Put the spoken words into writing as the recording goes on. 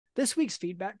This week's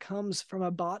feedback comes from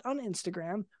a bot on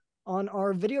Instagram on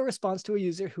our video response to a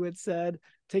user who had said,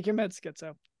 "Take your meds,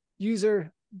 schizo."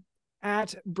 User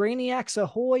at Brainiacs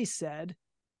Ahoy said,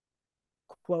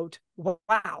 quote,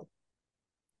 "Wow,"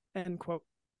 end quote.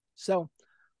 So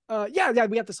yeah,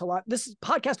 we got this a lot. This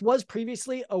podcast was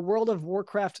previously a World of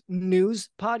Warcraft news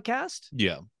podcast.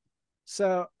 Yeah.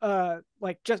 So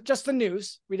like just the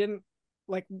news. We didn't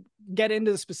like get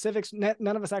into the specifics.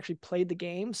 None of us actually played the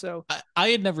game. So I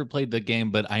had never played the game,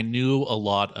 but I knew a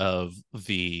lot of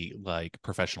the like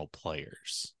professional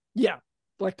players. Yeah.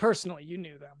 Like personally, you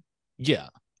knew them. Yeah.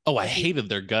 Oh, I hated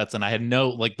their guts, and I had no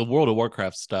like the World of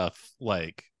Warcraft stuff,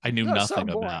 like I knew nothing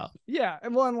about. Yeah.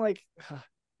 And one like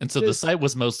and so the site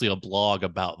was mostly a blog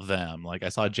about them. Like I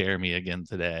saw Jeremy again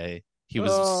today. He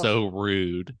was so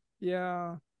rude.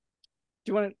 Yeah. Do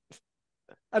you want to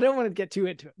I don't want to get too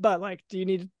into it, but like, do you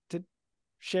need to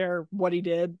share what he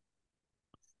did?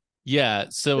 Yeah.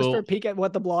 So just for a peek at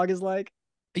what the blog is like.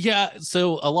 Yeah.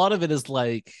 So a lot of it is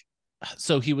like,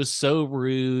 so he was so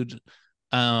rude.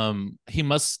 He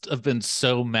must have been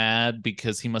so mad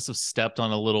because he must have stepped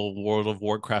on a little World of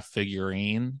Warcraft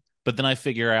figurine. But then I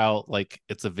figure out like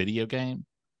it's a video game.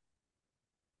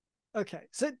 Okay.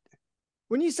 So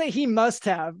when you say he must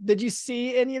have, did you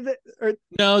see any of it? Or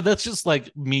no, that's just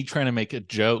like me trying to make a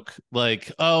joke.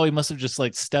 Like, oh, he must have just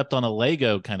like stepped on a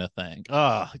Lego kind of thing.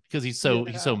 Oh, because he's so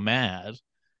mad.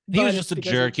 He was just a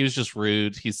jerk. He was just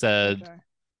rude. He said,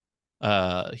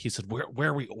 where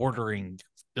are we ordering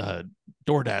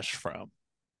DoorDash from?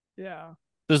 Yeah.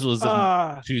 This was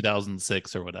in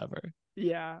 2006 or whatever.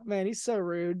 Yeah, man, he's so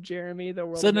rude, Jeremy. The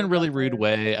world said in a really rude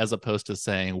way, as opposed to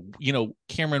saying,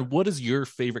 Cameron, what is your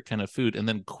favorite kind of food? And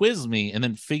then quiz me and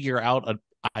then figure out an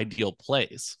ideal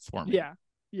place for me.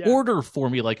 Yeah. Order for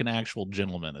me like an actual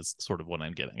gentleman is sort of what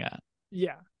I'm getting at.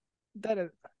 Yeah. That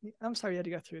is, I'm sorry you had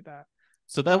to go through that.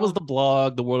 So that was the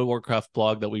blog, the World of Warcraft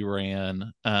blog that we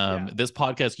ran. This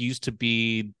podcast used to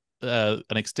be an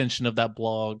extension of that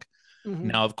blog. Mm-hmm.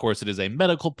 Now, of course, it is a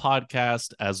medical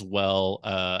podcast as well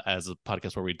as a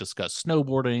podcast where we discuss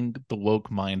snowboarding, the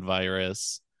woke mind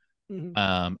virus,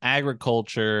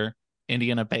 agriculture,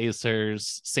 Indiana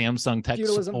Pacers, Samsung tech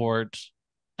support,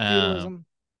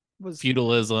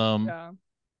 feudalism. Yeah,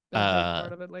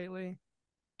 part of it lately,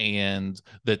 and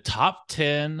the top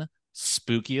 10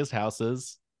 spookiest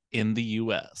houses in the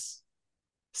U.S.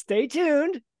 Stay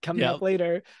tuned. Coming up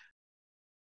later.